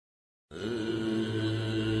अस्सलाम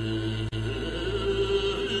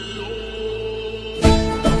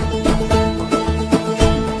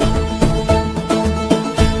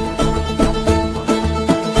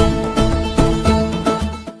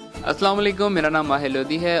वालेकुम, मेरा नाम माहिर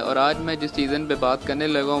लोधी है और आज मैं जिस सीज़न पे बात करने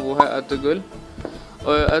लगा हूँ वो है aurtugrull।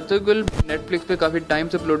 और aurtugrull नेटफ्लिक्स पे काफ़ी टाइम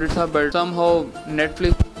से अपलोडेड था, बट समहाउ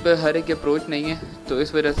नेटफ्लिक्स पे हर एक अप्रोच नहीं है, तो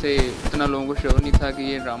इस वजह से इतना लोगों को शो नहीं था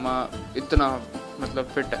कि ये ड्रामा इतना मतलब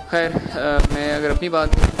फिट है। खैर, मैं अगर अपनी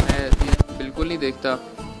बात करूँ, मैं बिल्कुल नहीं देखता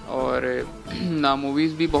और ना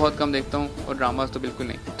मूवीज़ भी बहुत कम देखता हूँ और ड्रामास तो बिल्कुल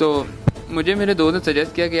नहीं। तो मुझे मेरे दोस्त ने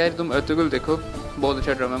सजेस्ट किया कि यार तुम aurtugrull देखो, बहुत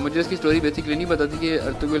अच्छा ड्रामा है। मुझे इसकी स्टोरी बेसिकली नहीं पता थी कि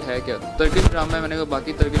aurtugrull है क्या। टर्किश ड्रामा है, मैंने कहा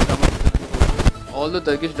बाकी Turkish drama, all the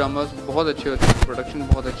Turkish dramas बहुत अच्छे होते हैं, प्रोडक्शन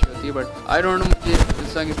बहुत अच्छी होती है, बट आई डोंट नो, मुझे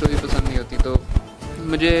इस तरह की स्टोरी पसंद नहीं होती। तो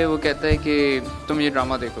मुझे वो कहता है कि तुम ये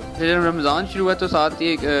ड्रामा देखो। जब रमज़ान शुरू हुआ तो साथ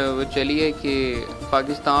ही वो चली है कि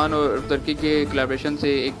पाकिस्तान और तुर्की के कोलैबोरेशन से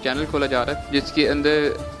एक चैनल खोला जा रहा है जिसके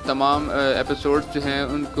अंदर तमाम एपिसोड्स जो हैं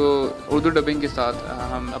उनको उर्दू डबिंग के साथ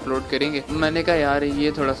हम अपलोड करेंगे। मैंने कहा यार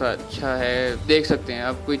ये थोड़ा सा अच्छा है, देख सकते हैं,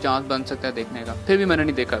 अब कोई चांस बन सकता है देखने का। फिर भी मैंने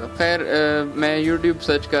नहीं देखा था। खैर, मैं यूट्यूब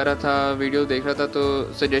सर्च कर रहा था, वीडियो देख रहा था,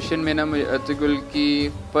 तो सजेशन में ना मुझे aurtugrull की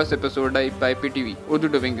first episode I IPTV Urdu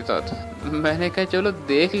dubbing के साथ। मैंने कहा चलो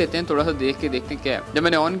देख लेते हैं, थोड़ा सा देख के देखते हैं क्या है। जब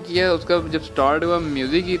मैंने ऑन किया, उसका जब स्टार्ट हुआ,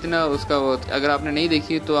 म्यूजिक ही इतना उसका वो, अगर आपने नहीं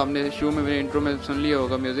देखी तो आपने शो में मेरे इंट्रो में सुन लिया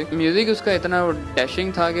होगा, म्यूजिक उसका इतना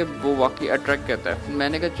डैशिंग था कि वो वाकई अट्रैक्ट करता है।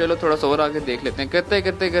 मैंने कहा चलो थोड़ा सा और आगे देख लेते हैं। करते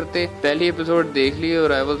करते करते पहली एपिसोड देख ली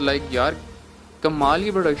और आई वाज लाइक यार कमाल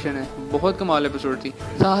की प्रोडक्शन है, बहुत कमाल एपिसोड थी।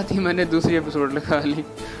 साथ ही मैंने दूसरी एपिसोड लगा ली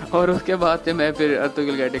और उसके बाद से मैं फिर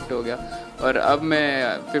aurtugrull का एडिक्ट हो गया और अब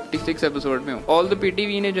मैं 56 एपिसोड में हूँ। ऑल द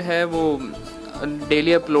PTV ने जो है वो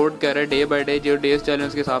डेली अपलोड कर रहा है, डे बाय डे, जो डेज चैलेंज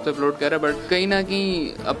उसके हिसाब से अपलोड कर रहा है, बट कहीं ना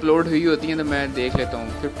कहीं अपलोड हुई होती है तो मैं देख लेता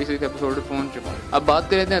हूँ। 56 एपिसोड पे पहुंच चुका हूँ। अब बात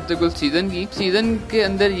कर लेते हैं aurtugrull सीजन की। सीजन के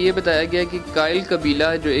अंदर ये बताया गया कि काइल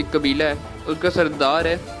कबीला, जो एक कबीला है, उसका सरदार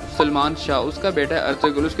है सलमान शाह, उसका बेटा है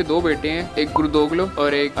aurtugrull। उसके दो बेटे हैं, एक गुरदोगलो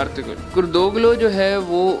और एक aurtugrull। गुरदोगलो जो है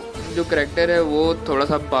वो जो करैक्टर है वो थोड़ा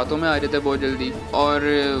सा बातों में आ जाता है बहुत जल्दी, और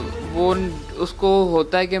वो उसको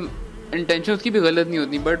होता है कि इंटेंशन उसकी भी गलत नहीं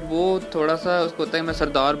होती, बट वो थोड़ा सा उसको होता है मैं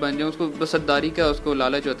सरदार बन जाऊँ, उसको बस सरदारी का उसको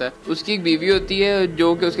लालच होता है। उसकी एक बीवी होती है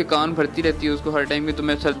जो कि उसके कान भरती रहती है उसको हर टाइम कि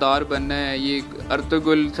तुम्हें सरदार बनना है, ये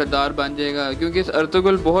aurtugrull सरदार बन जाएगा, क्योंकि इस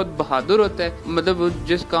aurtugrull बहुत बहादुर होता है। मतलब वो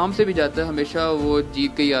जिस काम से भी जाता है हमेशा वो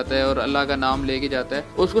जीत के ही आता है और अल्लाह का नाम लेके जाता है,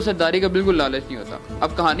 उसको सरदारी का बिल्कुल लालच नहीं होता।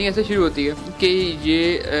 अब कहानी ऐसे शुरू होती है कि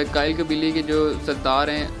ये काइल कबीले के जो सरदार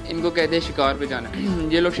हैं, इनको कहते हैं शिकार पे जाना।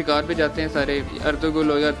 ये लोग शिकार पे जाते हैं सारे,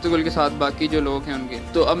 aurtugrull के साथ बाकी जो लोग हैं उनके।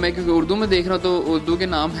 तो अब मैं क्योंकि उर्दू में देख रहा हूँ तो उर्दू के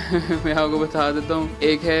नाम मैं आपको बता देता हूँ।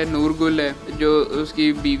 एक है नूरगुल है जो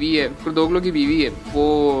उसकी बीवी है, गुरदोगलो की बीवी है,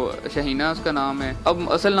 वो शहीना उसका नाम है। अब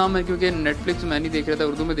असल नाम है क्योंकि नेटफ्लिक्स मैं नहीं देख रहा था,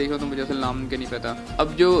 उर्दू में देख रहा हूँ तो मुझे असल नाम उनके नहीं पता।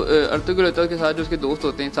 अब जो aurtugrull होता है उसके साथ जो उसके दोस्त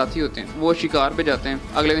होते हैं, साथी होते हैं, वो शिकार पे जाते हैं।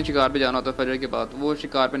 अगले दिन शिकार पे जाना होता है फजर के बाद, वो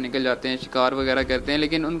शिकार पे निकल जाते हैं, शिकार वगैरह करते हैं,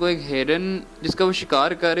 लेकिन उनको एक हिरन जिसका वो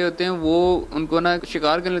शिकार कर रहे होते हैं वो उनको ना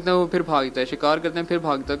शिकार कर लेते हैं, वो फिर भागता है, शिकार करते हैं फिर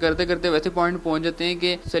भागता है, करते करते वैसे पॉइंट पहुंच जाते हैं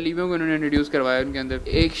कि सलीबियों को उन्होंने इंट्रोड्यूस करवाया उनके अंदर,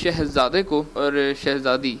 एक शहजादे को, और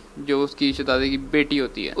शहजादी जो उसकी शहजादे की बेटी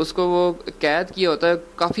होती है उसको वो कैद किया होता है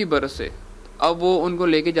काफ़ी बरस से। अब वो उनको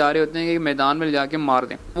लेके जा रहे होते हैं कि मैदान में ले जाके मार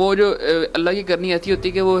दें। वो जो अल्लाह की करनी ऐसी होती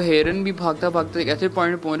है कि वो हिरन भी भागता भागता एक ऐसे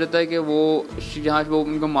पॉइंट पहुंच जाता है कि वो जहाँ वो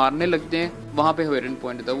उनको मारने लगते हैं वहाँ पे हिरन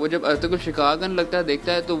पहुंच जाता है। वो जब aurtugrull शिकार करने लगता है,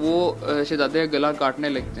 देखता है तो वो शहजादे का गला काटने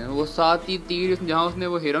लगते हैं। वो साथ ही तीर जहाँ उसने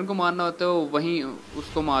वो हिरन को मारना होता है वो वहीं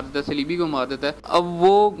उसको मार देता है, सलीबी को मार देता है। अब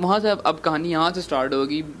वो वहाँ से अब कहानी यहाँ से स्टार्ट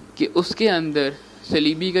होगी कि उसके अंदर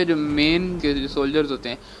सलीबी का जो मेन के जो सोल्जर्स होते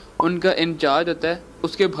हैं उनका इंचार्ज होता है,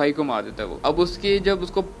 उसके भाई को मार देता है वो। अब उसके जब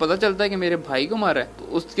उसको पता चलता है कि मेरे भाई को मारा है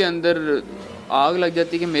तो उसके अंदर आग लग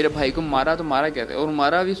जाती है कि मेरे भाई को मारा तो मारा कहते हैं, और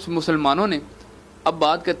मारा भी मुसलमानों ने। अब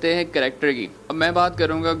बात करते हैं कैरेक्टर की। अब मैं बात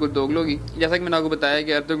करूंगा गुरदोगलो की। जैसा कि मैंने आपको बताया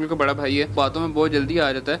कि aurtugrull का बड़ा भाई है, बातों में बहुत जल्दी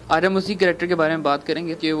आ जाता है। आज हम उसी कैरेक्टर के बारे में बात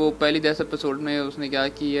करेंगे कि वो पहली 10 एपिसोड में उसने क्या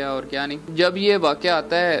किया और क्या नहीं। जब ये वाकया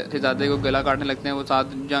आता है, शहजादे को गला काटने लगते हैं, वो साथ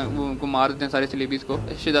वो उनको मार देते हैं सारे सलीबीज को।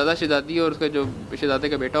 शहजादी और उसका जो शहजादे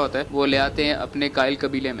का बेटा होता है वो ले आते हैं अपने काइल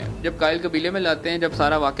कबीले में। जब काइल कबीले में लाते हैं, जब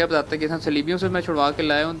सारा वाकया बताते हैं कि सलीबियों से मैं छुड़वा के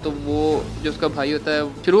लाया हूँ, तो वो जो उसका भाई होता है,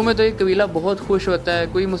 शुरू में तो ये कबीला बहुत खुश होता है,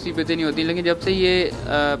 कोई मुसीबतें नहीं होती, लेकिन जब से ये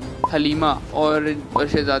हलीमा और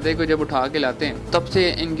शहजादे को जब उठा के लाते हैं तब से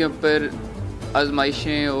इनके ऊपर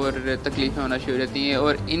आजमाइशें और तकलीफ़ें होना शुरू रहती हैं।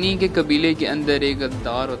 और इन्हीं के कबीले के अंदर एक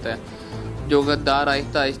गद्दार होता है, जो गद्दार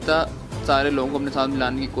आहिस्ता आहिस्ता सारे लोगों को अपने साथ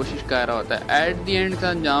मिलाने की कोशिश कर रहा होता है। एट दी एंड का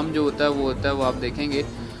अंजाम जो होता है वो आप देखेंगे,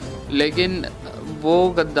 लेकिन वो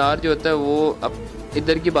गद्दार जो होता है वो अब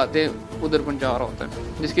इधर की बातें उधर पहुंचा रहा होता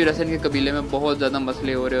है, जिसकी वजह से इनके कबीले में बहुत ज़्यादा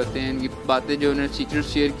मसले हो रहे होते हैं। इनकी बातें जो उन्होंने सीक्रेट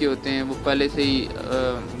शेयर किए होते हैं वो पहले से ही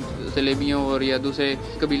सलेबियों और या दूसरे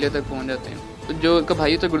कबीले तक पहुंच जाते हैं। जो उसका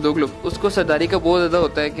भाई होता है गुरदोगलो, उसको सरदारी का बहुत ज़्यादा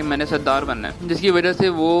होता है कि मैंने सरदार बनना है, जिसकी वजह से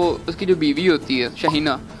वो उसकी जो बीवी होती है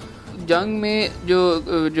शाहीना, जंग में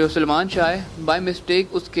जो सलमान शाह है बाय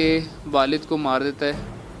मिस्टेक उसके वालिद को मार देता है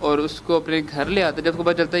और उसको अपने घर ले आता है। जब उसको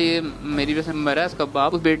पता चलता है ये मेरी वजह से मरा है इसका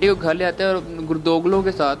बाप, उस बेटे को घर ले आता है और गुरदोगलो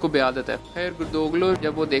के साथ को ब्याह देता है। फिर गुरदोगलो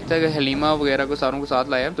जब वो देखता है कि हलीमा वगैरह को सारों को साथ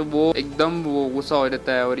लाया तो वो एकदम वो गुस्सा हो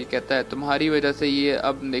जाता है और ये कहता है तुम्हारी वजह से ये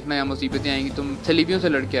अब देखना यहाँ मुसीबतें आएंगी, तुम सलीबियों से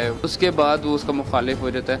लड़के आए हो। उसके बाद वो उसका मुखालिफ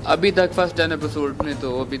हो जाता है। अभी तक फर्स्ट 10 एपिसोड में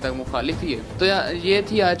तो अभी तक मुखालिफ ही है। तो यार ये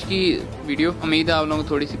थी आज की वीडियो, उम्मीद है आप लोगों को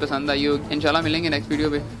थोड़ी सी पसंद आई हो। इंशाल्लाह मिलेंगे नेक्स्ट वीडियो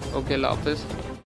पे। ओके, अल्लाह हाफिज़।